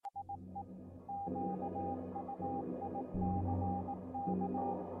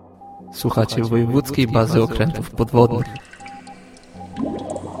Słuchacie Wojewódzkiej Bazy Okrętów Podwodnych.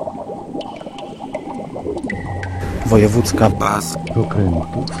 Wojewódzka Baza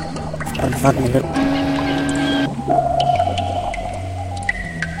Okrętów Podwodnych.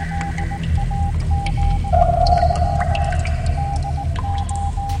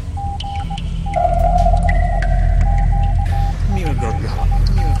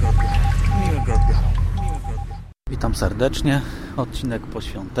 Witam serdecznie, odcinek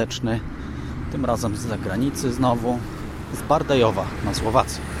poświąteczny, tym razem z zagranicy znowu, z Bardejowa na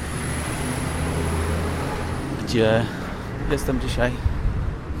Słowacji, gdzie jestem dzisiaj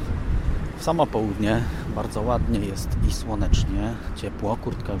w samo południe, bardzo ładnie jest i słonecznie, ciepło,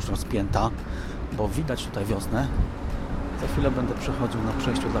 kurtka już rozpięta, bo widać tutaj wiosnę. Za chwilę będę przechodził na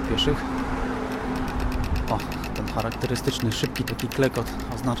przejściu dla pieszych. O, ten charakterystyczny, szybki taki klekot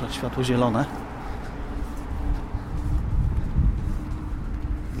oznacza światło zielone.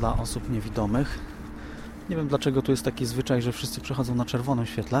 Dla osób niewidomych. Nie wiem, dlaczego tu jest taki zwyczaj, że wszyscy przechodzą na czerwonym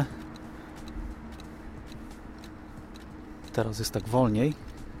świetle. Teraz jest tak wolniej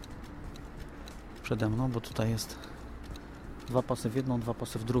przede mną, bo tutaj jest 2 pasy w jedną, 2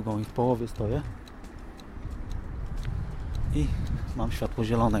 pasy w drugą i w połowie stoję. I mam światło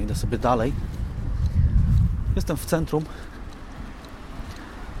zielone, idę sobie dalej. Jestem w centrum.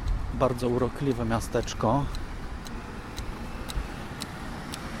 Bardzo urokliwe miasteczko.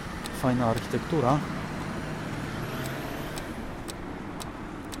 Fajna architektura.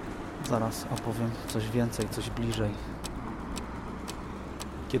 Zaraz opowiem coś więcej, coś bliżej,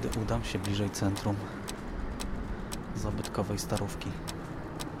 kiedy udam się bliżej centrum zabytkowej Starówki.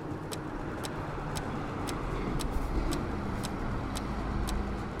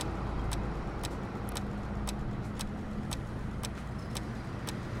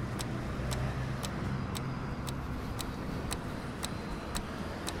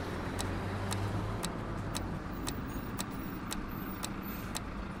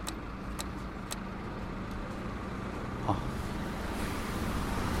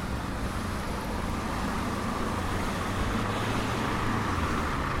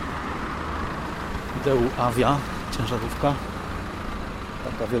 Deu Avia, ciężarówka,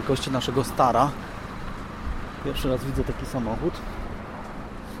 taka wielkości naszego Stara. Pierwszy raz widzę taki samochód.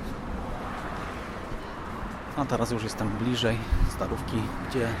 A teraz już jestem bliżej Starówki,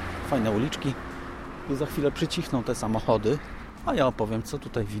 gdzie fajne uliczki i za chwilę przycichną te samochody, a ja opowiem, co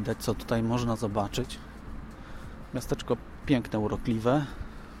tutaj widać, co tutaj można zobaczyć. Miasteczko piękne, urokliwe.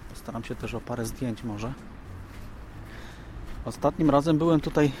 Postaram się też o parę zdjęć może. Ostatnim razem byłem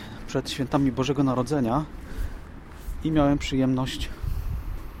tutaj przed świętami Bożego Narodzenia i miałem przyjemność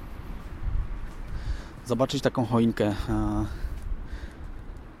zobaczyć taką choinkę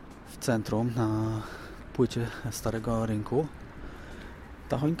w centrum, na płycie Starego Rynku.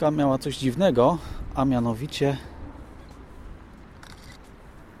 Ta choinka miała coś dziwnego, a mianowicie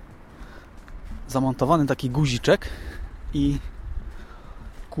zamontowany taki guziczek i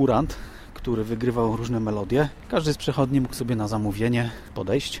kurant, który wygrywał różne melodie. Każdy z przechodni mógł sobie na zamówienie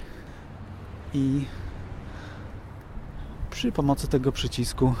podejść i przy pomocy tego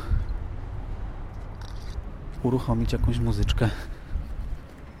przycisku uruchomić jakąś muzyczkę.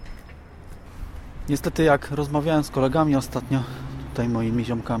 Niestety, jak rozmawiałem z kolegami ostatnio, tutaj moimi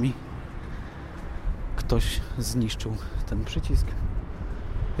ziomkami, ktoś zniszczył ten przycisk,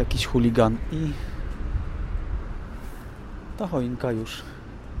 jakiś chuligan, i ta choinka już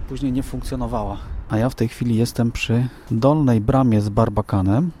później nie funkcjonowała. A ja w tej chwili jestem przy dolnej bramie z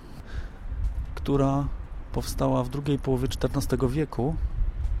barbakanem, która powstała w drugiej połowie XIV wieku.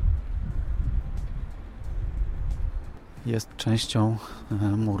 Jest częścią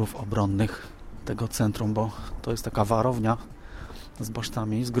murów obronnych tego centrum, bo to jest taka warownia z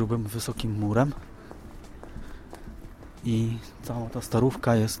basztami, z grubym, wysokim murem. I cała ta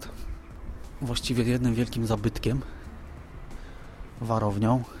Starówka jest właściwie jednym wielkim zabytkiem,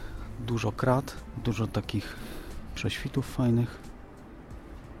 warownią. Dużo krat, dużo takich prześwitów fajnych.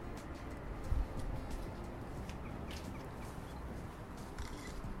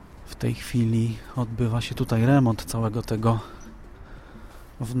 W tej chwili odbywa się tutaj remont całego tego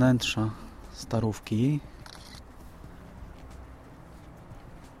wnętrza Starówki.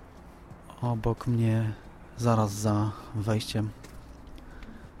 Obok mnie, zaraz za wejściem,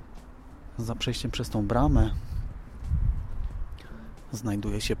 za przejściem przez tą bramę,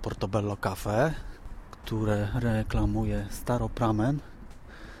 znajduje się Portobello Cafe, które reklamuje Staropramen.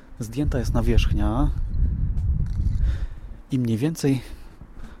 Zdjęta jest nawierzchnia i mniej więcej,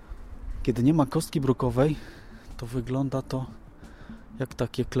 kiedy nie ma kostki brukowej, to wygląda to jak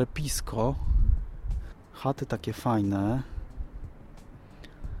takie klepisko. Chaty takie fajne.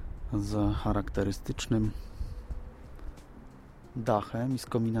 z charakterystycznym dachem i z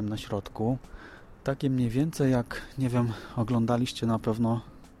kominem na środku. Takie mniej więcej jak, nie wiem, oglądaliście na pewno,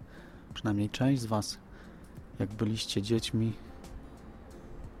 przynajmniej część z Was, jak byliście dziećmi,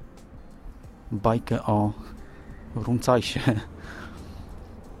 bajkę o Rumcajsie,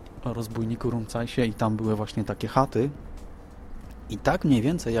 o rozbójniku Rumcajsie i tam były właśnie takie chaty. I tak mniej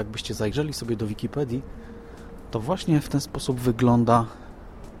więcej, jakbyście zajrzeli sobie do Wikipedii, to właśnie w ten sposób wygląda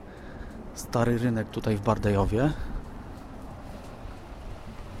stary rynek tutaj w Bardejowie.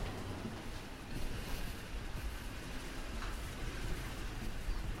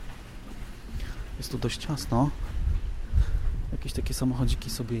 Jest tu dość ciasno. Jakieś takie samochodziki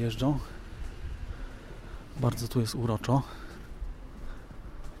sobie jeżdżą. Bardzo tu jest uroczo.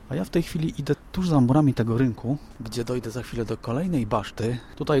 A ja w tej chwili idę tuż za murami tego rynku, gdzie dojdę za chwilę do kolejnej baszty.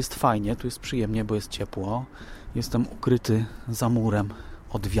 Tutaj jest fajnie, tu jest przyjemnie, bo jest ciepło. Jestem ukryty za murem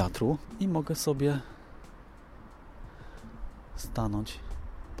od wiatru i mogę sobie stanąć,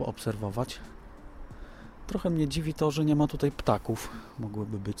 poobserwować. Trochę mnie dziwi to, że nie ma tutaj ptaków.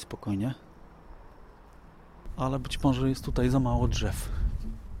 Mogłyby być spokojnie. Ale być może jest tutaj za mało drzew.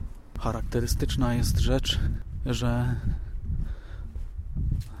 Charakterystyczna jest rzecz, że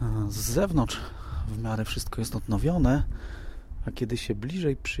z zewnątrz w miarę wszystko jest odnowione, a kiedy się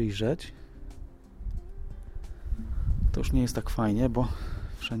bliżej przyjrzeć, to już nie jest tak fajnie, bo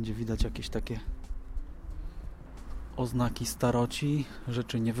wszędzie widać jakieś takie oznaki staroci,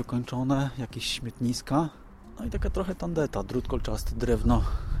 rzeczy niewykończone, jakieś śmietniska, no i taka trochę tandeta, drut kolczasty, drewno,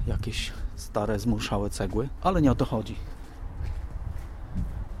 jakieś stare, zmurszałe cegły, ale nie o to chodzi.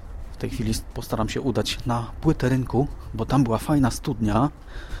 W tej chwili postaram się udać na płytę rynku, bo tam była fajna studnia,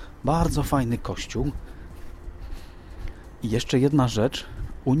 bardzo fajny kościół i jeszcze jedna rzecz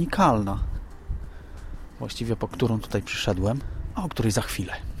unikalna, właściwie po którą tutaj przyszedłem, a o której za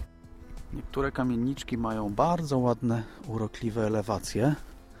chwilę. Niektóre kamienniczki mają bardzo ładne, urokliwe elewacje.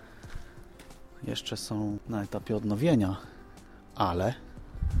 Jeszcze są na etapie odnowienia, ale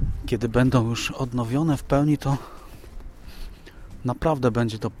kiedy będą już odnowione w pełni, to naprawdę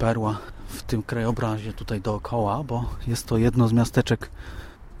będzie to perła w tym krajobrazie tutaj dookoła, bo jest to jedno z miasteczek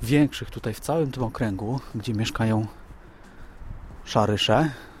większych tutaj w całym tym okręgu, gdzie mieszkają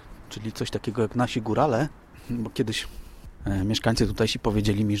szarysze, czyli coś takiego jak nasi górale, bo kiedyś mieszkańcy tutejsi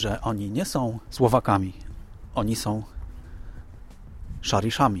powiedzieli mi, że oni nie są Słowakami, oni są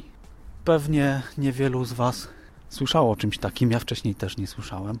szariszami. Pewnie niewielu z Was słyszało o czymś takim, ja wcześniej też nie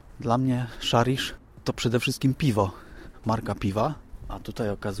słyszałem. Dla mnie szarisz to przede wszystkim piwo, marka piwa, a tutaj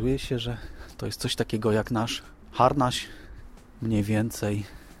okazuje się, że to jest coś takiego jak nasz harnaś, mniej więcej,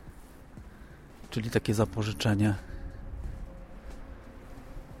 czyli takie zapożyczenie.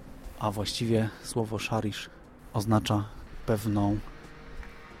 A właściwie słowo szarisz oznacza pewną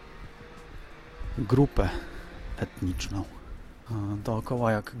grupę etniczną.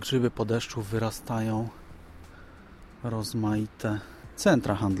 Dookoła jak grzyby po deszczu wyrastają rozmaite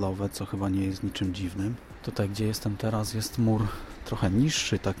centra handlowe, co chyba nie jest niczym dziwnym. Tutaj, gdzie jestem teraz, jest mur trochę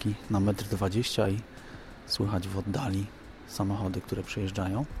niższy, taki na 1,20 m i słychać w oddali samochody, które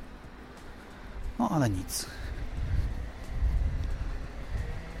przejeżdżają. No ale nic.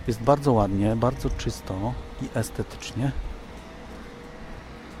 Jest bardzo ładnie, bardzo czysto i estetycznie.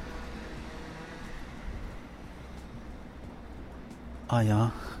 A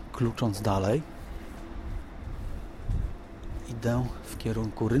ja, klucząc dalej, idę w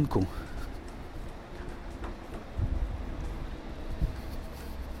kierunku rynku.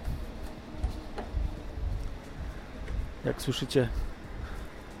 Jak słyszycie,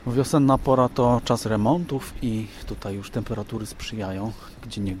 wiosenna pora to czas remontów i tutaj już temperatury sprzyjają.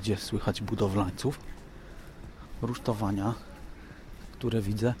 Gdzieniegdzie słychać budowlańców. Rusztowania, które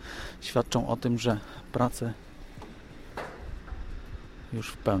widzę, świadczą o tym, że prace już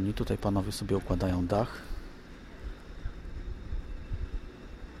w pełni. Tutaj panowie sobie układają dach.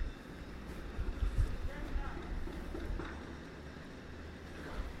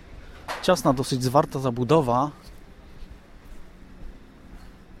 Ciasna, dosyć zwarta zabudowa,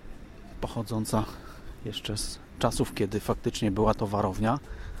 pochodząca jeszcze z czasów, kiedy faktycznie była to warownia.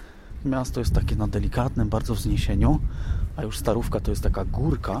 Miasto jest takie na delikatnym bardzo wzniesieniu, a już Starówka to jest taka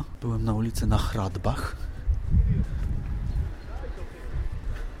górka. Byłem na ulicy na Hradbach,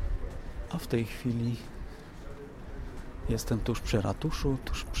 a w tej chwili jestem tuż przy ratuszu,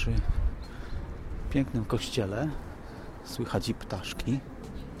 tuż przy pięknym kościele. Słychać i ptaszki.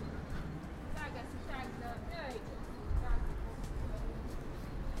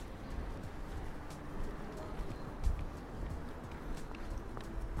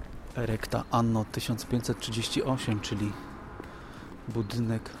 Erecta anno 1538, czyli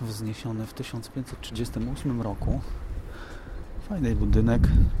Budynek wzniesiony w 1538 roku. Fajny budynek,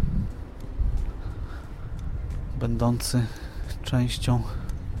 będący częścią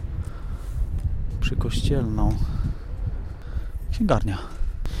przykościelną. Księgarnia.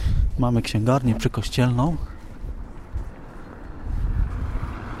 Mamy księgarnię przykościelną.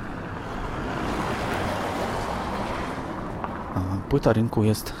 Płyta rynku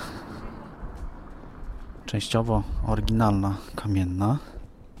jest częściowo oryginalna, kamienna,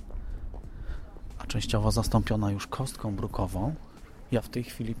 a częściowo zastąpiona już kostką brukową. Ja w tej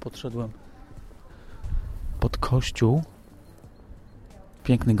chwili podszedłem pod kościół.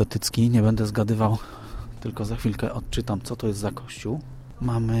 Piękny gotycki, nie będę zgadywał, tylko za chwilkę odczytam, co to jest za kościół.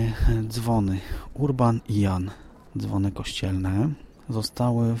 Mamy dzwony Urban i Jan. Dzwony kościelne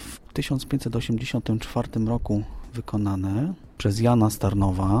zostały w 1584 roku wykonane przez Jana z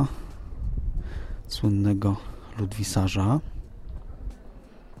Tarnowa, słynnego ludwisarza.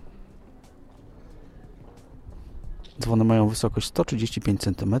 Dzwony mają wysokość 135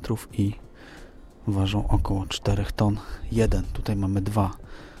 cm i ważą około 4 ton. Jeden. Tutaj mamy dwa.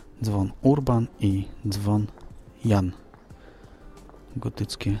 Dzwon Urban i dzwon Jan.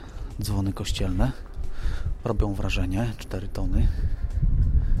 Gotyckie dzwony kościelne. Robią wrażenie. 4 tony.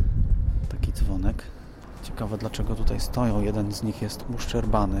 Taki dzwonek. Ciekawe, dlaczego tutaj stoją. Jeden z nich jest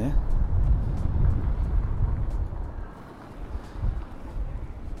uszczerbany.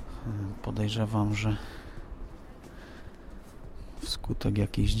 Podejrzewam, że wskutek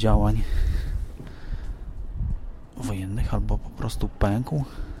jakichś działań wojennych albo po prostu pękł,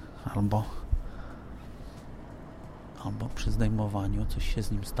 albo przy zdejmowaniu coś się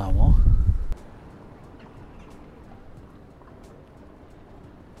z nim stało.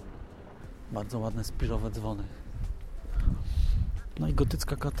 Bardzo ładne spiżowe dzwony. No i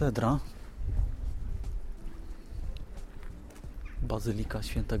gotycka katedra. Bazylika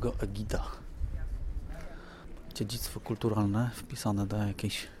Świętego Egida. Dziedzictwo kulturalne wpisane do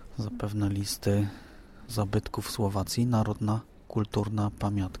jakiejś zapewne listy zabytków Słowacji. Narodna kulturna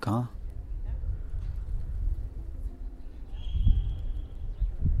pamiątka.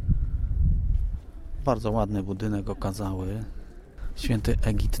 Bardzo ładny budynek okazały. Święty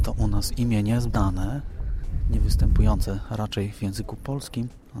Egid to u nas imię nieznane, nie występujące raczej w języku polskim.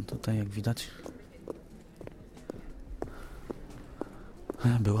 A tutaj, jak widać,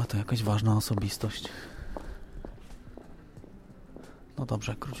 była to jakaś ważna osobistość. No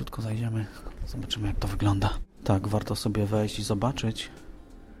dobrze, króciutko zajdziemy, zobaczymy, jak to wygląda. Tak, warto sobie wejść i zobaczyć.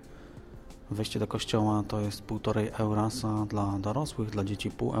 Wejście do kościoła to jest 1,5 eura dla dorosłych, dla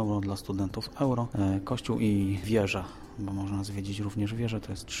dzieci 0,5 euro, dla studentów euro. Kościół i wieża, bo można zwiedzić również wieżę,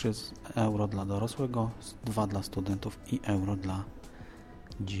 to jest 3 euro dla dorosłego, 2 dla studentów i euro dla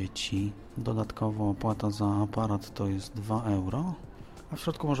dzieci. Dodatkowo opłata za aparat to jest 2 euro. A w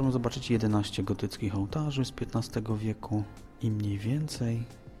środku możemy zobaczyć 11 gotyckich ołtarzy z XV wieku i mniej więcej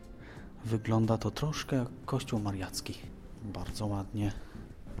wygląda to troszkę jak kościół mariacki. Bardzo ładnie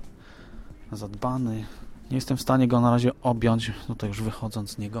zadbany. Nie jestem w stanie go na razie objąć, tutaj już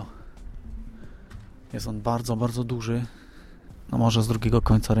wychodząc z niego. Jest on bardzo, bardzo duży. No może z drugiego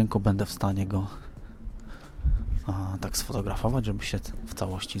końca rynku będę w stanie go tak sfotografować, żeby się w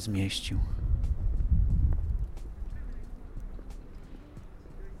całości zmieścił.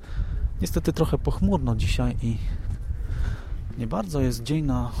 Niestety trochę pochmurno dzisiaj i nie bardzo jest dzień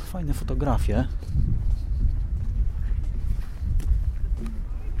na fajne fotografie.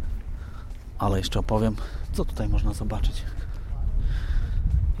 Ale jeszcze opowiem, co tutaj można zobaczyć.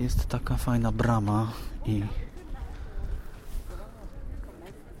 Jest taka fajna brama i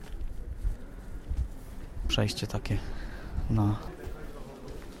przejście takie na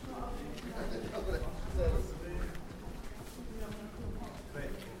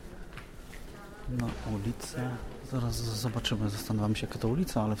ulicę. Zaraz zobaczymy, zastanawiam się, jaka to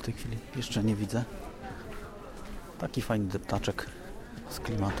ulica, ale w tej chwili jeszcze nie widzę. Taki fajny deptaczek z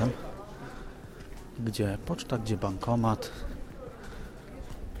klimatem. Gdzie poczta, gdzie bankomat,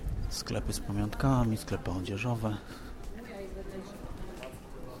 sklepy z pamiątkami, sklepy odzieżowe.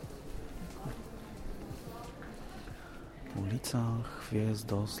 Ulica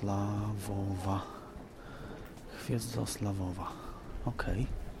Chwiezdosławowa. Chwiezdosławowa. Okej.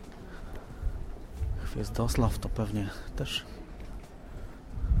 Chwiezdosław to pewnie też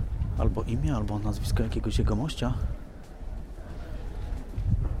albo imię, albo nazwisko jakiegoś jegomościa.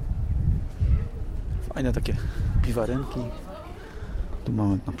 Fajne takie piwarenki. Tu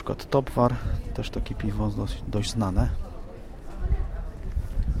mamy na przykład Topwar, też takie piwo dość znane.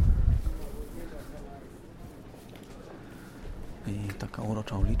 I taka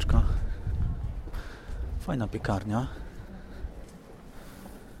urocza uliczka. Fajna piekarnia.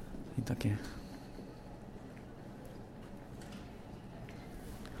 I takie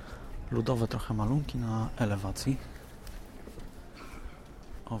ludowe trochę malunki na elewacji.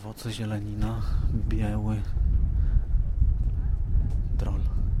 Owoce, zielenina, biały drol.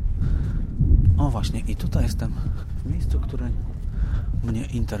 O właśnie, i tutaj jestem w miejscu, które mnie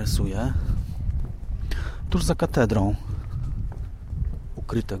interesuje. Tuż za katedrą.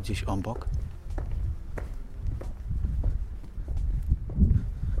 Ukryte gdzieś obok.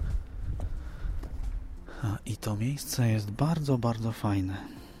 I to miejsce jest bardzo, bardzo fajne.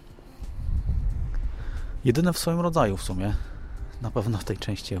 Jedyne w swoim rodzaju w sumie. Na pewno w tej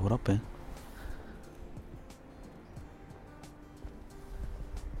części Europy.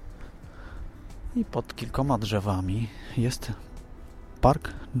 I pod kilkoma drzewami jest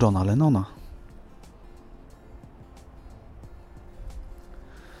park Johna Lennona.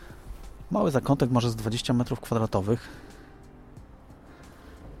 Mały zakątek, może z 20 m².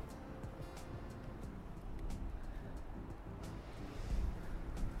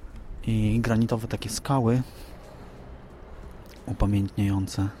 I granitowe takie skały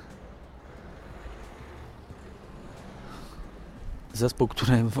upamiętniające zespół,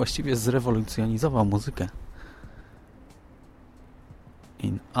 który właściwie zrewolucjonizował muzykę.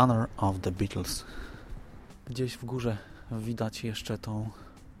 In honor of the Beatles. Gdzieś w górze widać jeszcze tą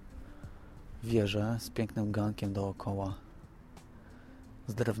wieżę z pięknym gankiem dookoła,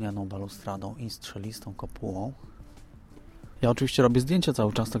 z drewnianą balustradą i strzelistą kopułą. Ja oczywiście robię zdjęcia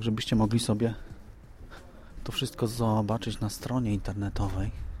cały czas, tak żebyście mogli sobie to wszystko zobaczyć na stronie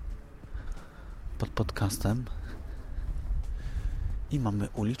internetowej pod podcastem. I mamy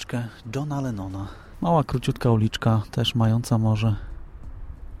uliczkę Johna Lennona. Mała, króciutka uliczka, też mająca może,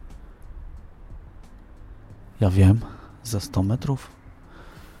 ja wiem, ze 100 metrów,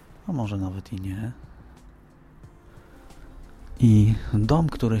 a może nawet i nie. I dom,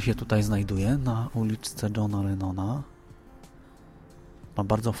 który się tutaj znajduje na uliczce Johna Lennona, ma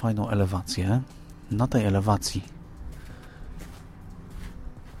bardzo fajną elewację. Na tej elewacji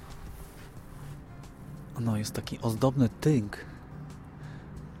jest taki ozdobny tynk,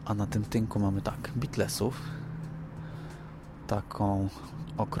 a na tym tynku mamy tak, Beatlesów, taką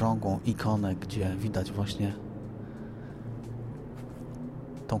okrągłą ikonę, gdzie widać właśnie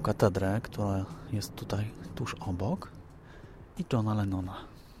tą katedrę, która jest tutaj tuż obok, i Johna Lennona.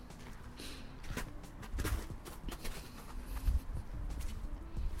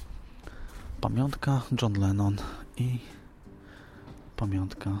 Pamiątka John Lennon i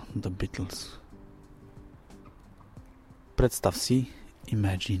pamiątka The Beatles. Przedstaw si,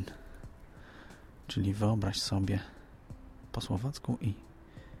 imagine, czyli wyobraź sobie po słowacku i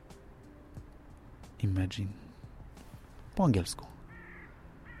imagine po angielsku.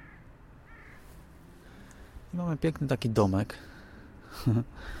 I mamy piękny taki domek.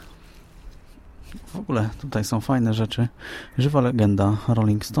 W ogóle tutaj są fajne rzeczy. Żywa legenda: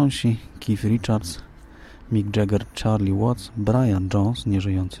 Rolling Stonesi, Keith Richards, Mick Jagger, Charlie Watts, Brian Jones,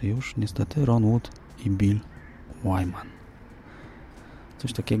 nieżyjący już niestety, Ron Wood i Bill Wyman.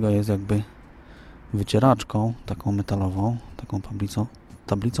 Coś takiego jest jakby wycieraczką taką metalową, taką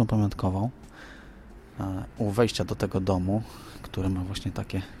tablicą pamiątkową u wejścia do tego domu, który ma właśnie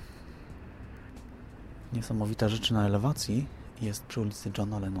takie niesamowite rzeczy na elewacji. Jest przy ulicy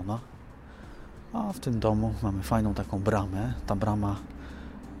Johna Lennona. A w tym domu mamy fajną taką bramę. Ta brama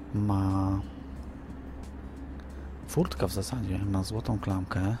ma furtkę w zasadzie, ma złotą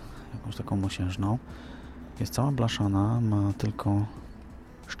klamkę, jakąś taką mosiężną. Jest cała blaszana, ma tylko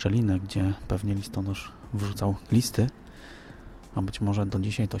szczelinę, gdzie pewnie listonosz wrzucał listy, a być może do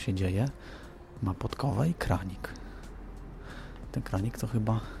dzisiaj to się dzieje. Ma podkowę i kranik. Ten kranik to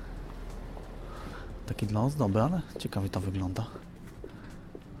chyba taki dla ozdoby, ale ciekawie to wygląda.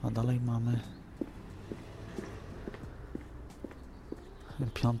 A dalej mamy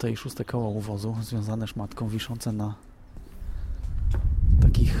 5. i 6. koło uwozu związane szmatką, wiszące na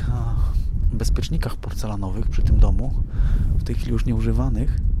takich bezpiecznikach porcelanowych przy tym domu, w tej chwili już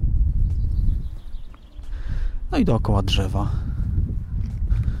nieużywanych. No i dookoła drzewa.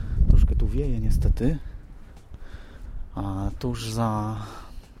 Troszkę tu wieje niestety, a tuż za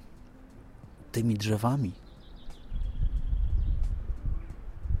tymi drzewami,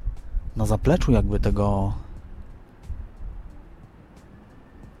 na zapleczu jakby tego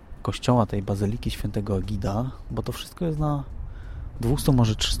kościoła, tej bazyliki świętego Egida, bo to wszystko jest na 200,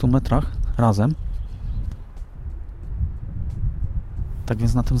 może 300 metrach razem. Tak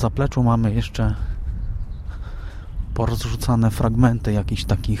więc na tym zapleczu mamy jeszcze porozrzucane fragmenty jakichś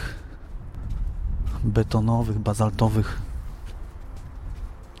takich betonowych, bazaltowych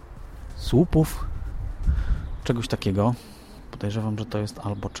słupów, czegoś takiego. Podejrzewam, że to jest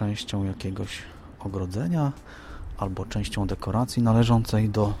albo częścią jakiegoś ogrodzenia, albo częścią dekoracji należącej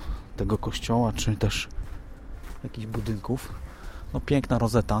do tego kościoła, czy też jakichś budynków. No piękna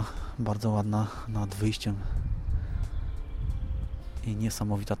rozeta, bardzo ładna nad wyjściem i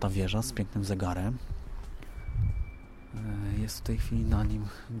niesamowita ta wieża z pięknym zegarem. Jest w tej chwili na nim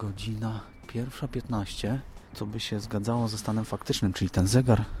godzina 1:15, co by się zgadzało ze stanem faktycznym, czyli ten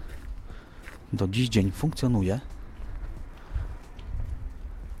zegar do dziś dzień funkcjonuje.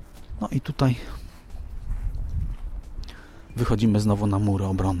 No i tutaj wychodzimy znowu na mury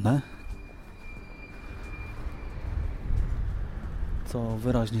obronne, co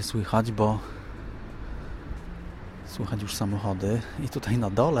wyraźnie słychać, bo słychać już samochody. I tutaj na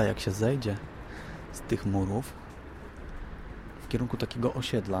dole, jak się zejdzie z tych murów w kierunku takiego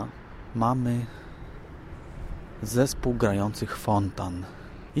osiedla, mamy zespół grających fontan.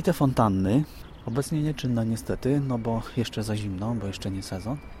 I te fontanny obecnie nieczynne niestety, no bo jeszcze za zimno, bo jeszcze nie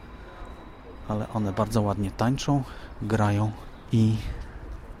sezon, ale one bardzo ładnie tańczą, grają i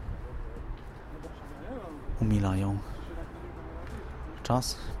umilają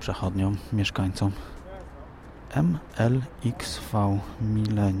czas przechodniom, mieszkańcom. MLXV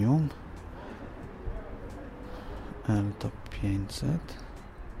Millennium, L to 500,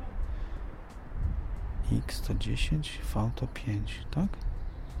 X to 10, V to 5, tak?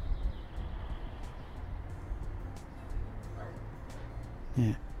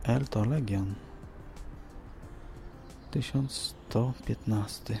 Nie, L to Legion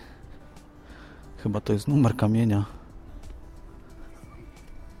 1115. Chyba to jest numer kamienia.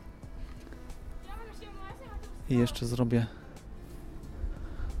 I jeszcze zrobię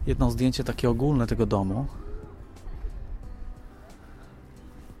jedno zdjęcie takie ogólne tego domu.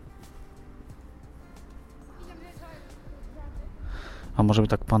 A może by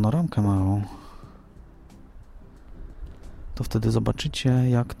tak panoramkę małą? To wtedy zobaczycie,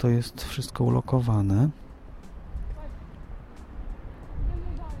 jak to jest wszystko ulokowane.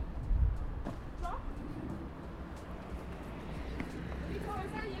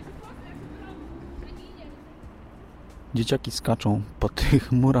 Dzieciaki skaczą po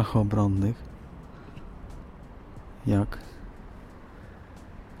tych murach obronnych, jak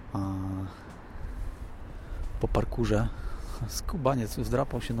po parkurze. Skubaniec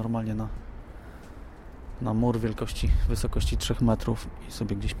wdrapał się normalnie na mur wysokości 3 metrów i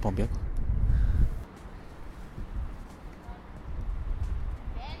sobie gdzieś pobiegł.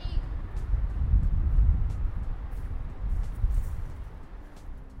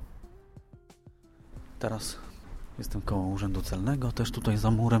 Teraz jestem koło Urzędu Celnego, też tutaj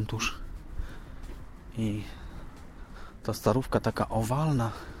za murem tuż. I ta starówka taka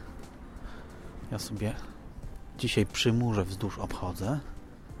owalna. Ja sobie dzisiaj przy murze wzdłuż obchodzę.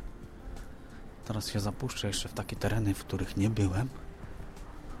 Teraz się zapuszczę jeszcze w takie tereny, w których nie byłem,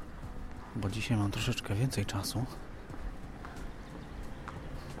 bo dzisiaj mam troszeczkę więcej czasu.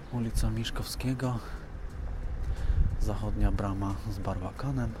 Ulica Miszkowskiego, zachodnia brama z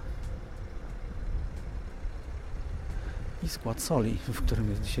Barbakanem i skład soli, w którym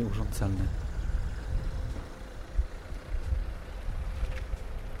jest dzisiaj Urząd Celny.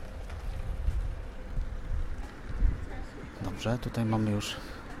 Dobrze, tutaj mamy już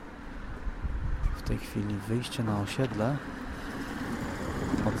w tej chwili wyjście na osiedle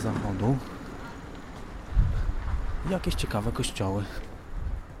od zachodu. I jakieś ciekawe kościoły.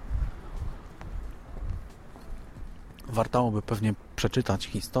 Wartałoby pewnie przeczytać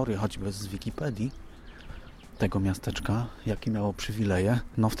historię, choćby z Wikipedii, tego miasteczka, jakie miało przywileje.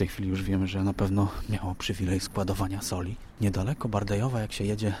 No w tej chwili już wiemy, że na pewno miało przywilej składowania soli. Niedaleko Bardejowa, jak się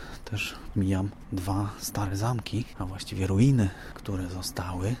jedzie, też mijam 2 stare zamki, a właściwie ruiny, które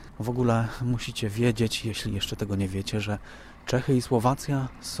zostały. W ogóle musicie wiedzieć, jeśli jeszcze tego nie wiecie, że Czechy i Słowacja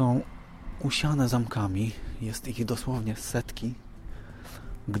są usiane zamkami. Jest ich dosłownie setki.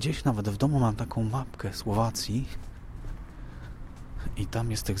 Gdzieś nawet w domu mam taką mapkę Słowacji i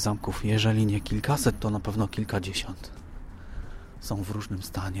tam jest tych zamków, jeżeli nie kilkaset, to na pewno kilkadziesiąt. Są w różnym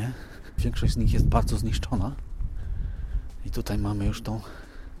stanie. Większość z nich jest bardzo zniszczona. I tutaj mamy już tą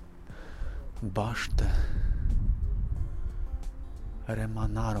basztę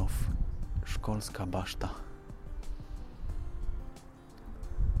Remanarow, szkolska baszta.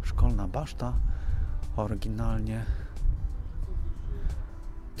 Szkolna baszta, oryginalnie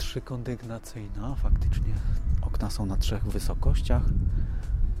 3-kondygnacyjna, faktycznie okna są na 3 wysokościach,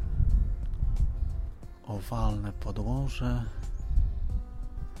 owalne podłoże,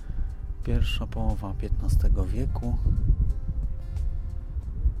 pierwsza połowa XV wieku.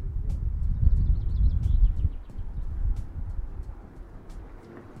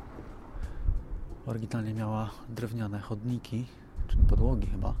 Oryginalnie miała drewniane chodniki, czyli podłogi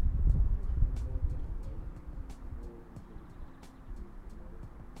chyba.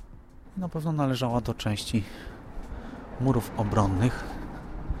 Na pewno należała do części murów obronnych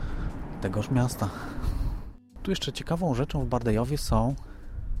tegoż miasta. Tu jeszcze ciekawą rzeczą w Bardejowie są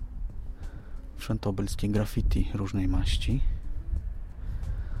wszętobylskie graffiti różnej maści.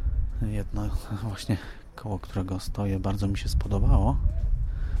 Jedno właśnie, koło którego stoję, bardzo mi się spodobało.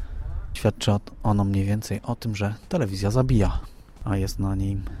 Świadczy ono mniej więcej o tym, że telewizja zabija, a jest na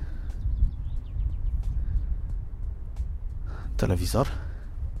nim telewizor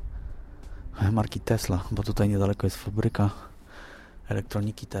marki Tesla, bo tutaj niedaleko jest fabryka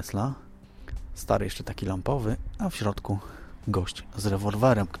elektroniki Tesla. Stary, jeszcze taki lampowy, a w środku gość z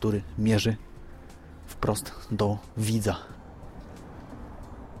rewolwerem, który mierzy wprost do widza.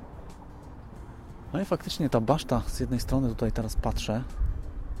 No i faktycznie ta baszta, z jednej strony tutaj teraz patrzę,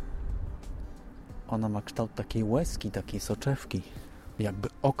 ona ma kształt takiej łezki, takiej soczewki, jakby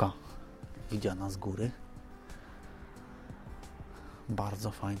oka widziana z góry.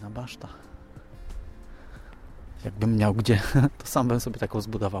 Bardzo fajna baszta. Jakbym miał gdzie, to sam bym sobie taką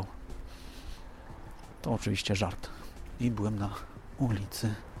zbudował. To oczywiście żart. I byłem na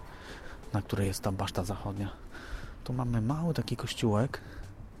ulicy, na której jest ta baszta zachodnia. Tu mamy mały taki kościółek,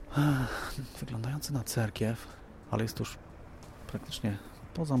 wyglądający na cerkiew, ale jest już praktycznie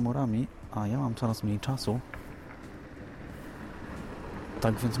poza murami, a ja mam coraz mniej czasu.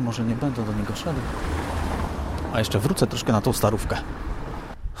 Tak więc może nie będę do niego szedł. A jeszcze wrócę troszkę na tą starówkę.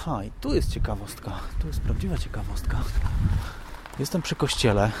 I tu jest ciekawostka. Tu jest prawdziwa ciekawostka. Jestem przy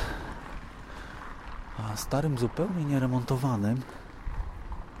kościele, starym, zupełnie nieremontowanym.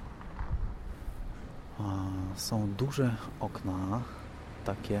 Są duże okna,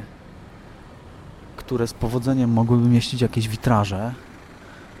 takie, które z powodzeniem mogłyby mieścić jakieś witraże,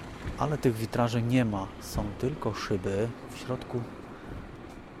 ale tych witraży nie ma. Są tylko szyby. W środku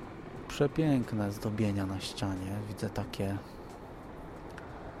przepiękne zdobienia na ścianie. Widzę takie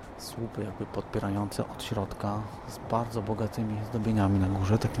słupy jakby podpierające od środka z bardzo bogatymi zdobieniami na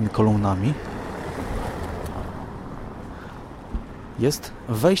górze, takimi kolumnami. Jest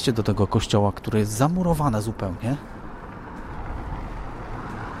wejście do tego kościoła, które jest zamurowane zupełnie.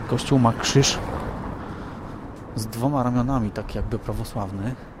 Kościół ma krzyż z 2 ramionami, tak jakby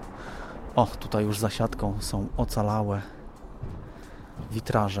prawosławny. O, tutaj już za siatką są ocalałe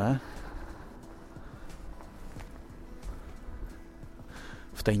witraże.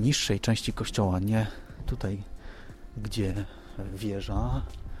 W tej niższej części kościoła, nie tutaj, gdzie wieża,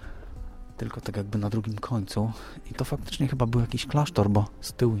 tylko tak jakby na drugim końcu. I to faktycznie chyba był jakiś klasztor, bo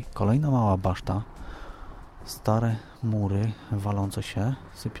z tyłu kolejna mała baszta, stare mury walące się,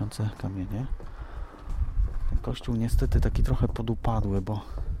 sypiące kamienie. Ten kościół niestety taki trochę podupadły, bo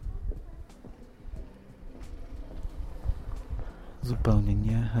zupełnie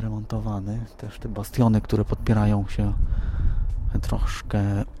nie remontowany. Też te bastiony, które podpierają się, troszkę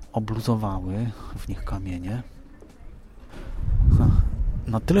obluzowały w nich kamienie.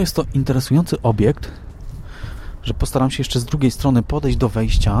 Na tyle jest to interesujący obiekt, że postaram się jeszcze z drugiej strony podejść do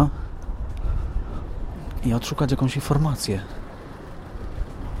wejścia i odszukać jakąś informację.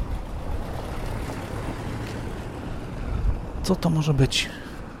 Co to może być?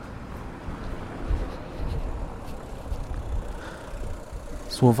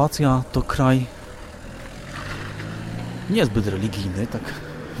 Słowacja to kraj niezbyt religijny, tak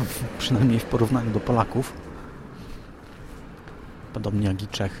przynajmniej w porównaniu do Polaków. Podobnie jak i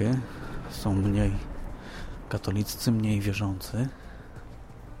Czechy. Są mniej katoliccy, mniej wierzący.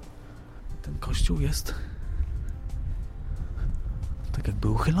 Ten kościół jest tak jakby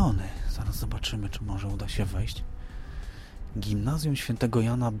uchylony. Zaraz zobaczymy, czy może uda się wejść. Gimnazjum Świętego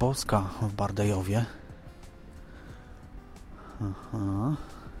Jana Boska w Bardejowie. Aha.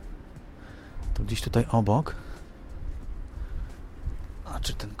 To gdzieś tutaj obok. A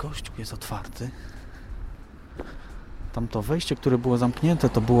czy ten kościół jest otwarty? Tamto wejście, które było zamknięte,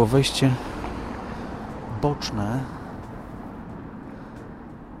 to było wejście boczne.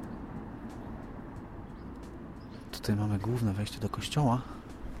 Tutaj mamy główne wejście do kościoła.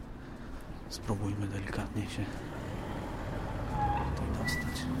 Spróbujmy delikatnie się tutaj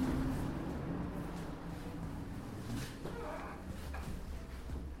dostać.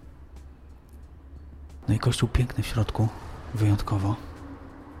 No i kościół piękny w środku, wyjątkowo.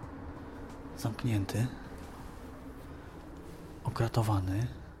 Zamknięty. Okratowany,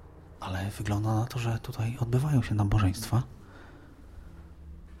 ale wygląda na to, że tutaj odbywają się nabożeństwa.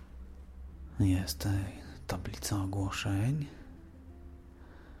 Jest tablica ogłoszeń.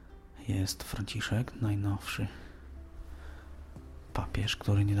 Jest Franciszek, najnowszy papież,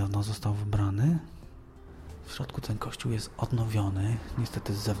 który niedawno został wybrany. W środku ten kościół jest odnowiony.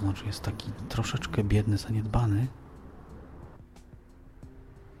 Niestety z zewnątrz jest taki troszeczkę biedny, zaniedbany.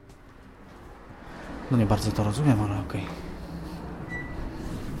 No nie bardzo to rozumiem, ale okej.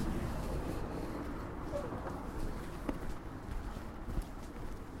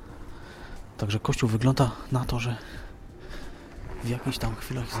 Także kościół wygląda na to, że w jakichś tam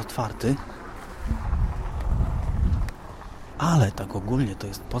chwilach jest otwarty. Ale tak ogólnie to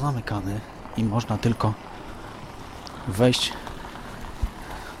jest pozamykany i można tylko wejść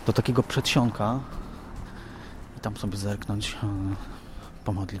do takiego przedsionka i tam sobie zerknąć,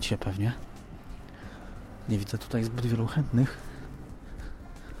 pomodlić się pewnie. Nie widzę tutaj zbyt wielu chętnych.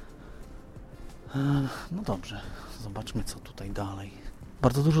 No dobrze, zobaczmy co tutaj dalej.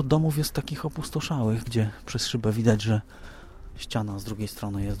 Bardzo dużo domów jest takich opustoszałych, gdzie przez szybę widać, że ściana z drugiej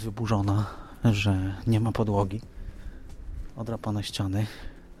strony jest wyburzona, że nie ma podłogi. Odrapane ściany.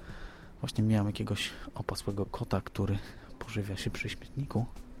 Właśnie miałem jakiegoś opasłego kota, który pożywia się przy śmietniku.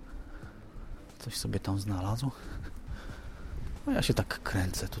 Coś sobie tam znalazł. No ja się tak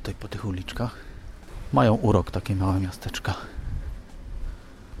kręcę tutaj po tych uliczkach. Mają urok takie małe miasteczka.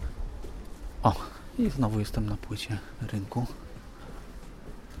 O, i znowu jestem na płycie rynku.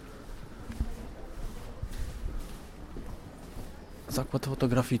 Zakład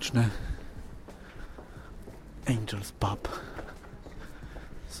fotograficzny Angels Pub.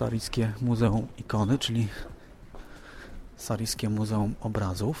 Saryjskie Muzeum Ikony, czyli Saryjskie Muzeum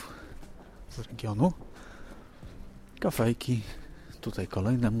Obrazów z regionu. Kafejki. Tutaj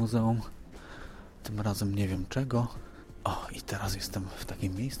kolejne muzeum. Tym razem nie wiem czego. O, i teraz jestem w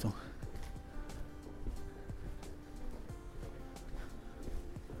takim miejscu.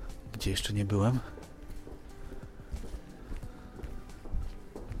 Gdzie jeszcze nie byłem.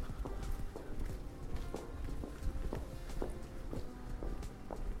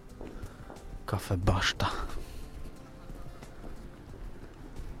 Kafe Baszta.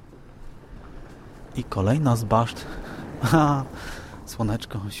 I kolejna z baszt. Aha,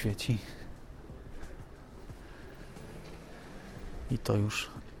 słoneczko świeci. I to już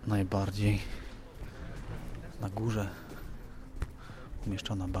najbardziej na górze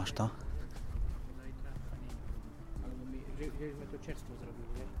umieszczona baszta.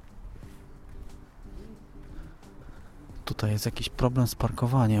 Tutaj jest jakiś problem z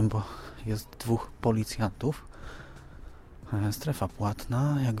parkowaniem, bo jest 2 policjantów. Strefa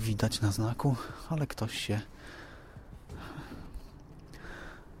płatna, jak widać na znaku, ale ktoś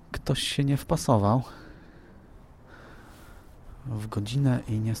się nie wpasował w godzinę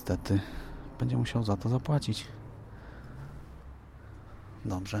i niestety będzie musiał za to zapłacić.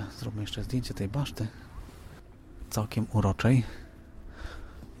 Dobrze, zróbmy jeszcze zdjęcie tej baszty. Całkiem uroczej.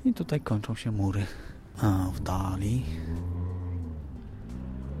 I tutaj kończą się mury. A w dali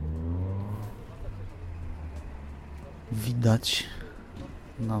widać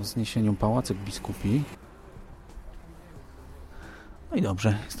na wzniesieniu pałacyk biskupi. No i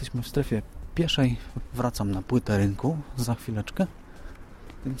dobrze, jesteśmy w strefie pieszej. Wracam na płytę rynku za chwileczkę.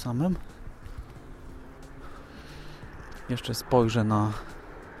 Tym samym jeszcze spojrzę na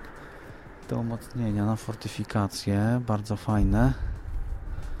te umocnienia, na fortyfikacje. Bardzo fajne.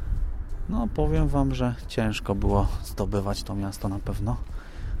 No powiem wam, że ciężko było zdobywać to miasto na pewno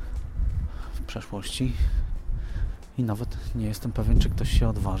w przeszłości. I nawet nie jestem pewien, czy ktoś się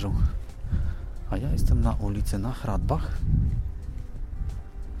odważył. A ja jestem na ulicy na Hradbach.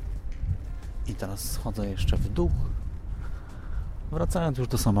 I teraz schodzę jeszcze w dół. Wracając już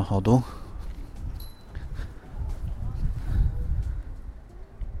do samochodu.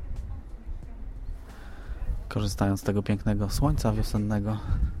 Korzystając z tego pięknego słońca wiosennego.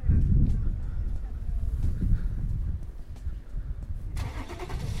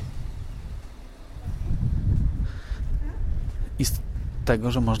 I z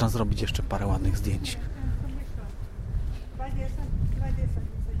tego, że można zrobić jeszcze parę ładnych zdjęć.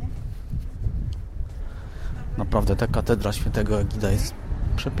 Naprawdę ta katedra Świętego Egida jest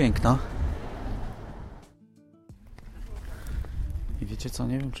przepiękna. I wiecie co,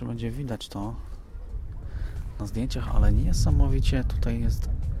 nie wiem czy będzie widać to na zdjęciach, ale niesamowicie tutaj jest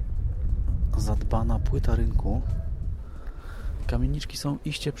zadbana płyta rynku. Kamieniczki są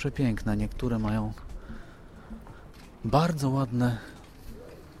iście przepiękne. Niektóre mają bardzo ładne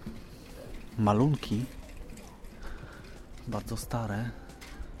malunki. Bardzo stare.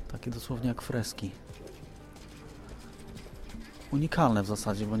 Takie dosłownie jak freski. Unikalne w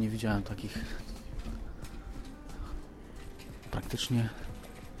zasadzie, bo nie widziałem takich praktycznie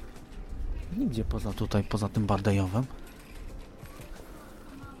nigdzie poza tym Bardejowem.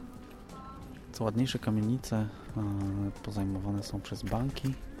 Coraz ładniejsze kamienice pozajmowane są przez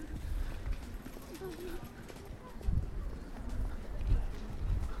banki.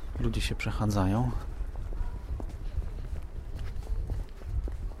 Ludzie się przechadzają.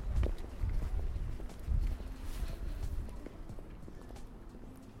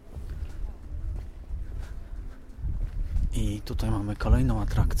 I tutaj mamy kolejną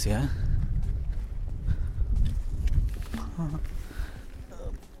atrakcję.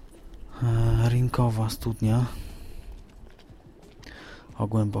 Rinkowa studnia o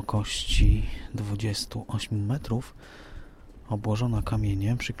głębokości 28 metrów, obłożona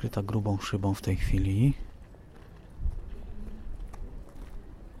kamieniem, przykryta grubą szybą w tej chwili.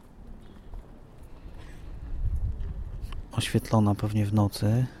 Oświetlona pewnie w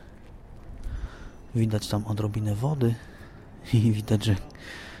nocy. Widać tam odrobinę wody i widać, że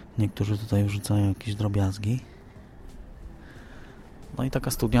niektórzy tutaj wrzucają jakieś drobiazgi. No i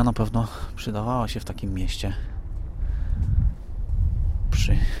taka studnia na pewno przydawała się w takim mieście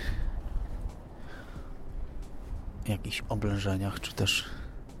przy jakichś oblężeniach, czy też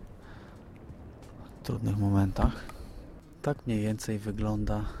trudnych momentach. Tak mniej więcej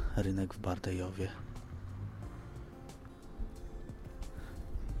wygląda rynek w Bardejowie.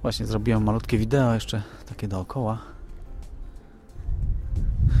 Właśnie zrobiłem malutkie wideo jeszcze takie dookoła.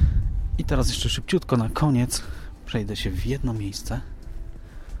 I teraz jeszcze szybciutko na koniec przejdę się w jedno miejsce.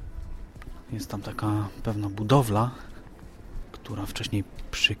 Jest tam taka pewna budowla, która wcześniej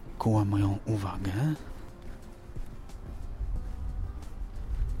przykuła moją uwagę.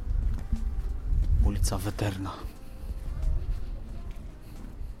 Ulica Weterna.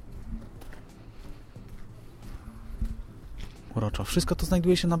 Uroczo. Wszystko to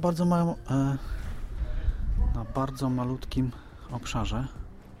znajduje się na bardzo malutkim obszarze.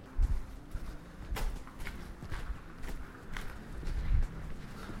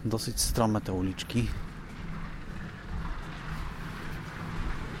 Dosyć strome te uliczki.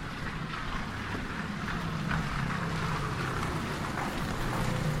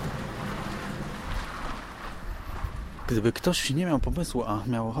 Gdyby ktoś nie miał pomysłu, a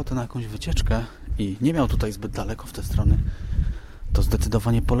miał ochotę na jakąś wycieczkę i nie miał tutaj zbyt daleko w te strony, to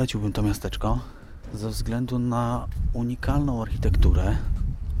zdecydowanie poleciłbym to miasteczko ze względu na unikalną architekturę,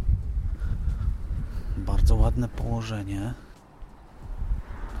 bardzo ładne położenie.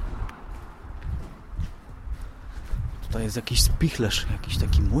 Tutaj jest jakiś spichlerz, jakiś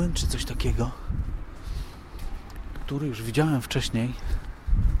taki młyn czy coś takiego, który już widziałem wcześniej,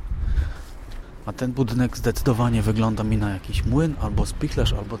 a ten budynek zdecydowanie wygląda mi na jakiś młyn albo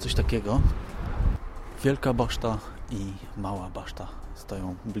spichlerz, albo coś takiego. Wielka baszta i mała baszta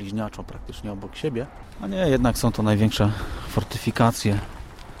stoją bliźniaczo praktycznie obok siebie, a nie, jednak są to największe fortyfikacje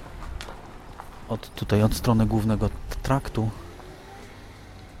od strony głównego traktu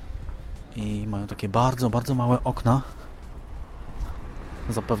i mają takie bardzo, bardzo małe okna,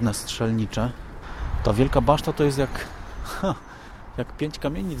 zapewne strzelnicze. Ta wielka baszta to jest jak 5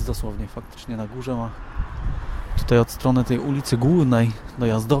 kamienic dosłownie, faktycznie na górze ma tutaj od strony tej ulicy głównej,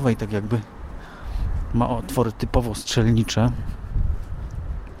 dojazdowej, tak jakby ma otwory typowo strzelnicze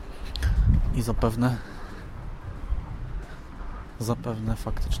i zapewne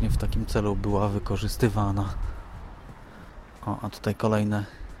faktycznie w takim celu była wykorzystywana. A tutaj kolejne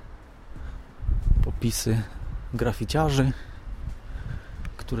popisy graficiarzy,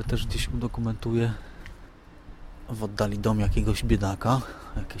 które też gdzieś udokumentuje. W oddali dom jakiegoś biedaka,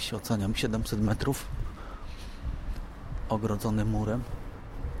 jakieś oceniam 700 metrów, ogrodzony murem.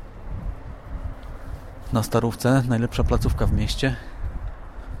 Na Starówce najlepsza placówka w mieście,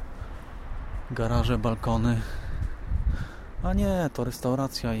 garaże, balkony, a nie, to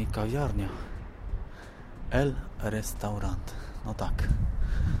restauracja i kawiarnia. El Restaurant. No tak,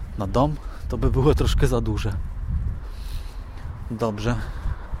 na dom to by było troszkę za duże. Dobrze.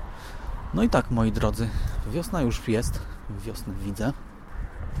 No i tak, moi drodzy, wiosna już jest, wiosnę widzę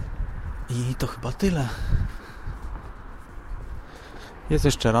i to chyba tyle. Jest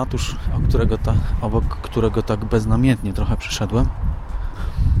jeszcze ratusz, obok którego tak beznamiętnie trochę przyszedłem.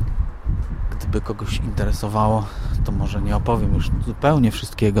 Gdyby kogoś interesowało, to może nie opowiem już zupełnie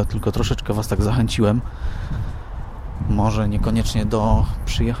wszystkiego, tylko troszeczkę Was tak zachęciłem. Może niekoniecznie do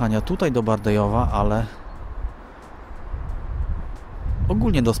przyjechania tutaj do Bardejowa, ale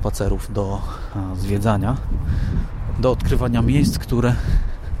ogólnie do spacerów, do zwiedzania, do odkrywania miejsc, które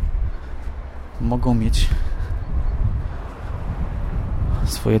mogą mieć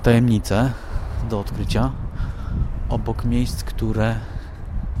swoje tajemnice do odkrycia, obok miejsc, które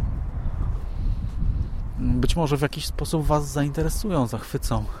być może w jakiś sposób Was zainteresują,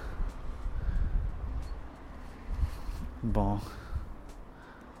 zachwycą, bo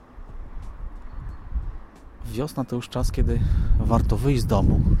Wiosna to już czas, kiedy warto wyjść z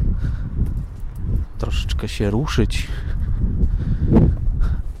domu, troszeczkę się ruszyć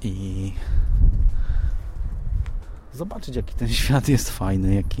i zobaczyć, jaki ten świat jest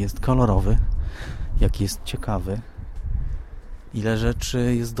fajny, jaki jest kolorowy, jaki jest ciekawy. Ile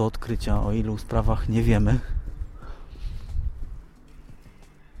rzeczy jest do odkrycia, o ilu sprawach nie wiemy.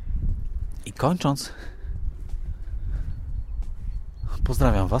 I kończąc,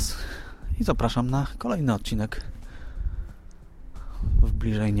 pozdrawiam Was i zapraszam na kolejny odcinek w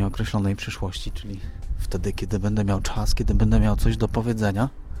bliżej nieokreślonej przyszłości, czyli wtedy, kiedy będę miał czas, kiedy będę miał coś do powiedzenia.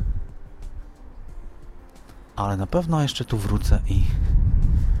 Ale na pewno jeszcze tu wrócę i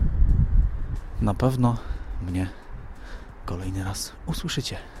na pewno mnie kolejny raz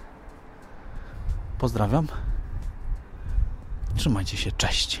usłyszycie. Pozdrawiam. Trzymajcie się,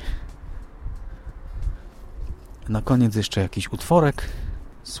 cześć. Na koniec jeszcze jakiś utworek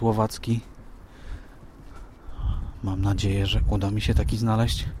słowacki. Mam nadzieję, że uda mi się taki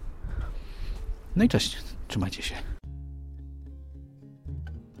znaleźć. No i cześć, trzymajcie się.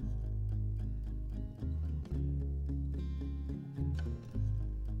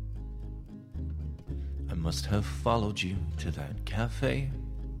 I must have followed you to that cafe,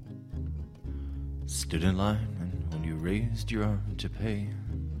 stood in line, and when you raised your arm to pay,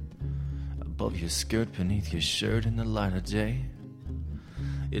 above your skirt, beneath your shirt, in the light of day,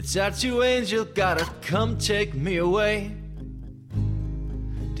 it's at you, angel, gotta come take me away.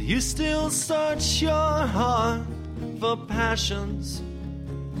 Do you still search your heart for passions?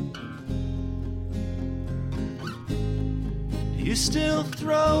 You still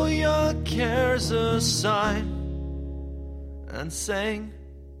throw your cares aside and sing.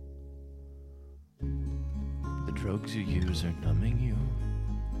 The drugs you use are numbing you,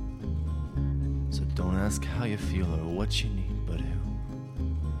 so don't ask how you feel or what you need, but who.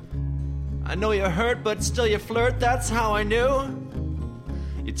 I know you're hurt, but still you flirt, that's how I knew.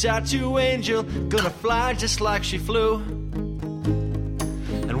 Your tattoo angel, gonna fly just like she flew.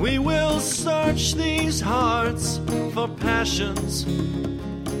 And we will search these hearts for passions.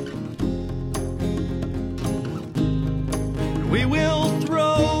 We will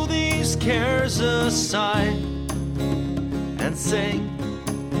throw these cares aside and sing.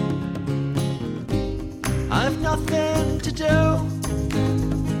 I've nothing to do,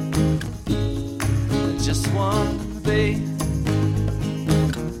 I just want to be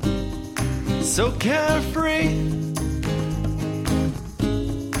so carefree.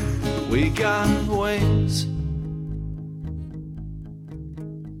 We got wings.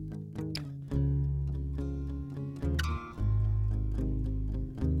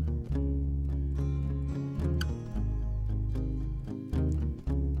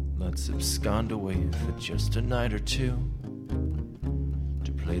 Let's abscond away for just a night or two,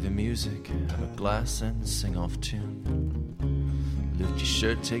 to play the music, have a glass and sing off tune. Lift your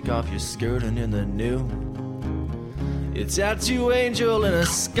shirt, take off your skirt, and in the new, it's at you, angel, in a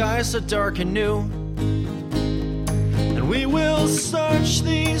sky so dark and new. And we will search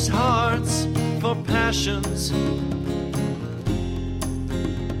these hearts for passions.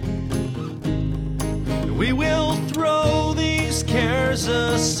 And we will throw these cares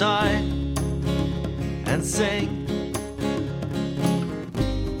aside and sing.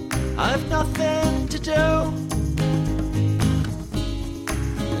 I've nothing to do,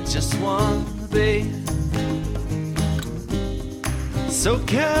 I just want to be so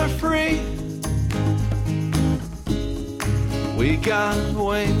carefree. We got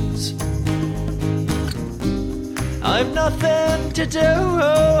wings. I've nothing to do,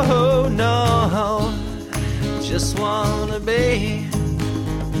 oh, no, just wanna be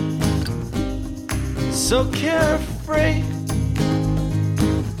so carefree.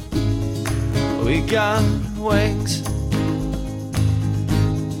 We got wings.